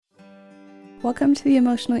Welcome to the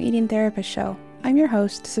Emotional Eating Therapist Show. I'm your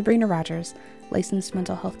host, Sabrina Rogers, licensed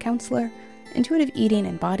mental health counselor, intuitive eating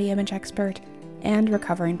and body image expert, and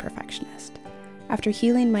recovering perfectionist. After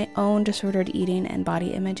healing my own disordered eating and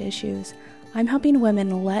body image issues, I'm helping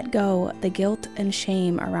women let go the guilt and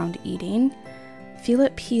shame around eating, feel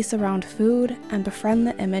at peace around food, and befriend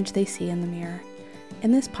the image they see in the mirror.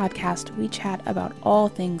 In this podcast, we chat about all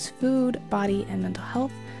things food, body, and mental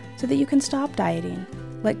health so that you can stop dieting,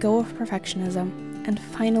 let go of perfectionism, and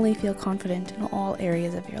finally feel confident in all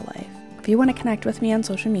areas of your life. If you want to connect with me on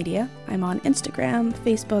social media, I'm on Instagram,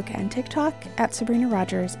 Facebook, and TikTok at Sabrina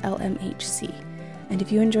Rogers LMHC. And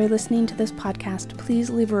if you enjoy listening to this podcast,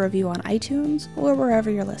 please leave a review on iTunes or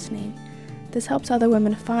wherever you're listening. This helps other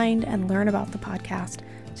women find and learn about the podcast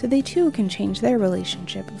so they too can change their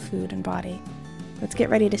relationship with food and body. Let's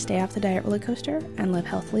get ready to stay off the diet roller coaster and live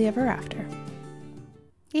healthily ever after.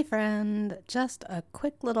 Hey friend, just a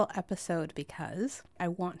quick little episode because I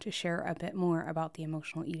want to share a bit more about the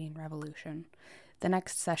emotional eating revolution. The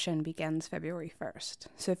next session begins February 1st,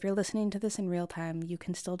 so if you're listening to this in real time, you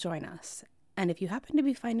can still join us. And if you happen to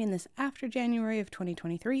be finding this after January of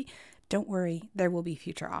 2023, don't worry, there will be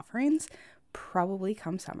future offerings, probably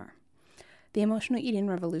come summer. The Emotional Eating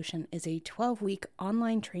Revolution is a 12-week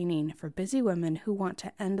online training for busy women who want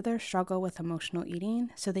to end their struggle with emotional eating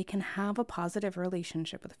so they can have a positive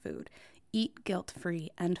relationship with food, eat guilt-free,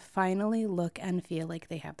 and finally look and feel like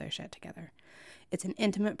they have their shit together. It's an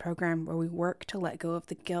intimate program where we work to let go of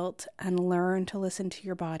the guilt and learn to listen to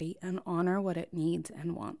your body and honor what it needs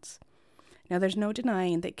and wants. Now, there's no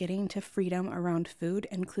denying that getting to freedom around food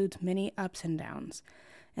includes many ups and downs.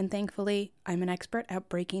 And thankfully, I'm an expert at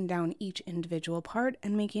breaking down each individual part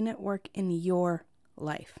and making it work in your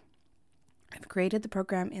life. I've created the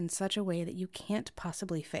program in such a way that you can't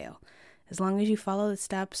possibly fail. As long as you follow the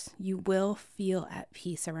steps, you will feel at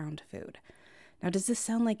peace around food. Now, does this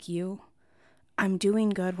sound like you? I'm doing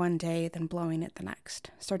good one day, then blowing it the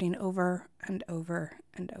next, starting over and over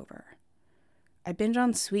and over. I binge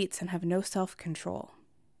on sweets and have no self-control.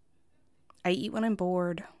 I eat when I'm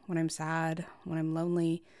bored, when I'm sad, when I'm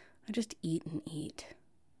lonely. I just eat and eat.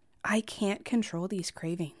 I can't control these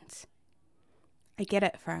cravings. I get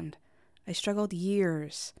it, friend. I struggled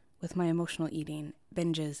years with my emotional eating,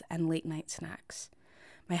 binges, and late night snacks.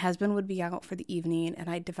 My husband would be out for the evening and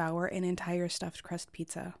I'd devour an entire stuffed crust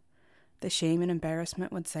pizza. The shame and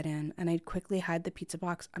embarrassment would set in and I'd quickly hide the pizza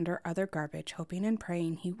box under other garbage, hoping and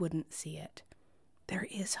praying he wouldn't see it. There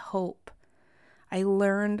is hope. I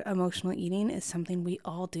learned emotional eating is something we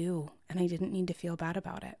all do, and I didn't need to feel bad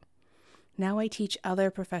about it. Now I teach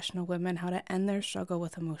other professional women how to end their struggle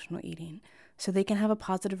with emotional eating so they can have a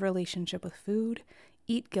positive relationship with food,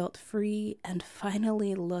 eat guilt-free, and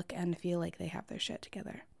finally look and feel like they have their shit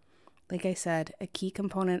together. Like I said, a key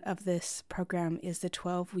component of this program is the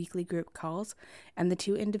 12 weekly group calls and the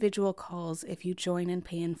 2 individual calls if you join and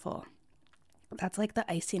pay in full. That's like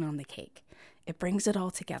the icing on the cake. It brings it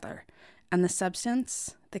all together. And the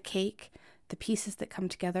substance, the cake, the pieces that come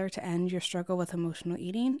together to end your struggle with emotional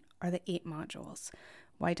eating are the 8 modules.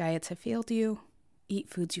 Why diets have failed you, eat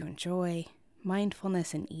foods you enjoy,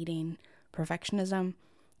 mindfulness in eating, perfectionism,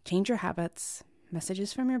 change your habits,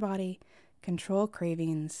 messages from your body, control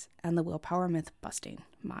cravings, and the willpower myth busting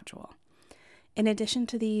module. In addition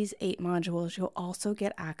to these 8 modules, you'll also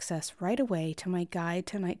get access right away to my guide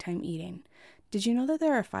to nighttime eating. Did you know that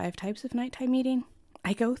there are 5 types of nighttime eating?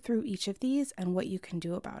 I go through each of these and what you can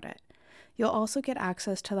do about it. You'll also get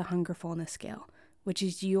access to the hunger fullness scale, which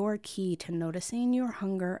is your key to noticing your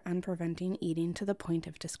hunger and preventing eating to the point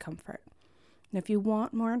of discomfort. And if you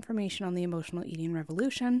want more information on the emotional eating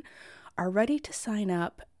revolution, are ready to sign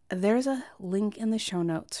up, there's a link in the show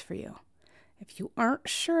notes for you. If you aren't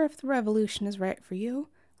sure if the revolution is right for you,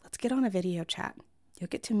 let's get on a video chat. You'll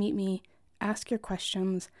get to meet me, ask your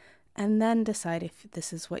questions, and then decide if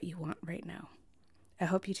this is what you want right now. I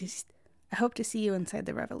hope to see you inside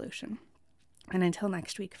the revolution. And until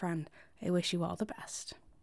next week, friend, I wish you all the best.